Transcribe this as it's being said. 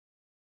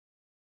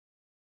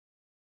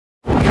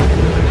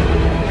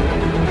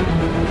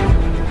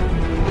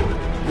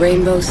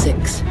Rainbow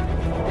 6.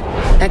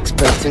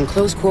 Experts in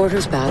close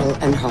quarters battle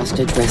and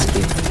hostage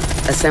rescue.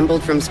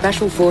 Assembled from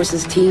special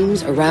forces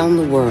teams around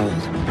the world.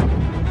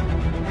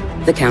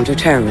 The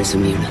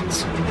counterterrorism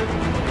units.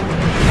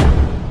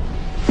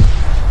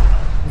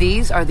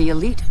 These are the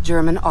elite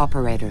German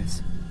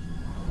operators.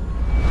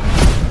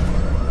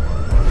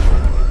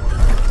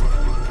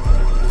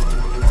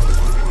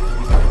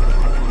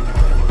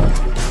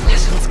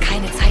 Lass uns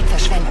keine Zeit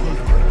verschwenden.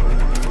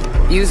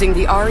 Using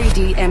the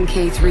RED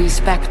Mk3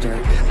 Spectre,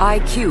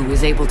 IQ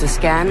is able to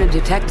scan and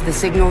detect the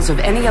signals of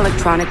any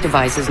electronic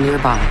devices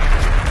nearby.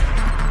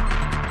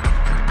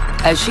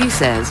 As she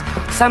says,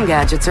 some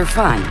gadgets are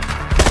fun.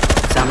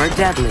 Some are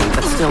deadly,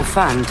 but still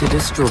fun to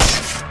destroy.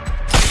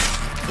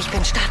 Ich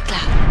bin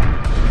startklar.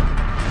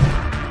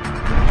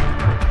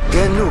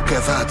 Genug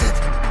gewartet.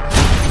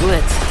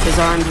 Blitz is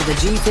armed with a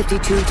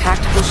G-52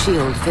 tactical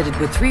shield fitted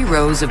with 3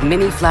 rows of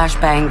mini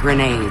flashbang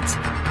grenades.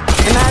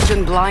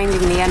 Imagine blinding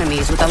the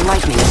enemies with a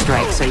lightning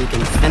strike so you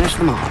can finish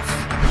them off.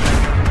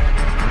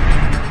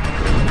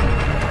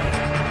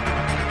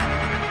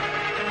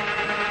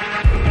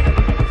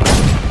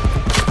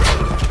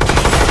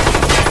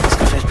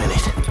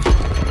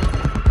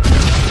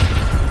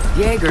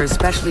 Jaeger's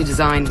specially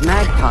designed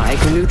Magpie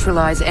can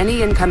neutralize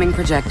any incoming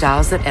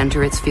projectiles that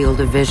enter its field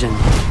of vision.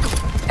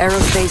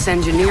 Aerospace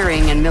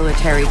engineering and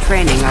military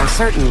training are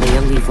certainly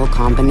a lethal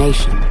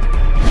combination.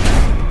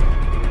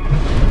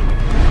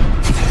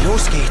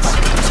 Los geht's.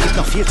 Es gibt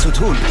noch viel zu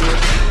tun.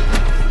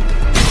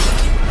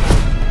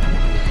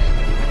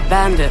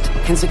 Bandit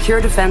can secure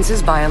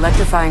defenses by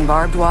electrifying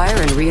barbed wire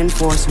and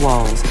reinforce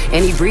walls.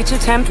 Any breach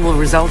attempt will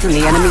result in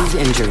the enemy's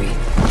injury.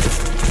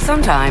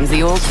 Sometimes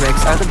the old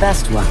tricks are the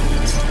best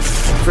ones.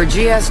 For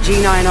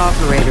GSG9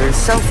 operators,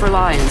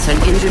 self-reliance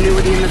and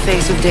ingenuity in the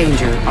face of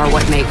danger are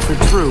what make for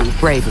true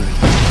bravery.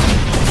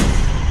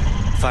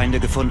 Feinde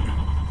gefunden.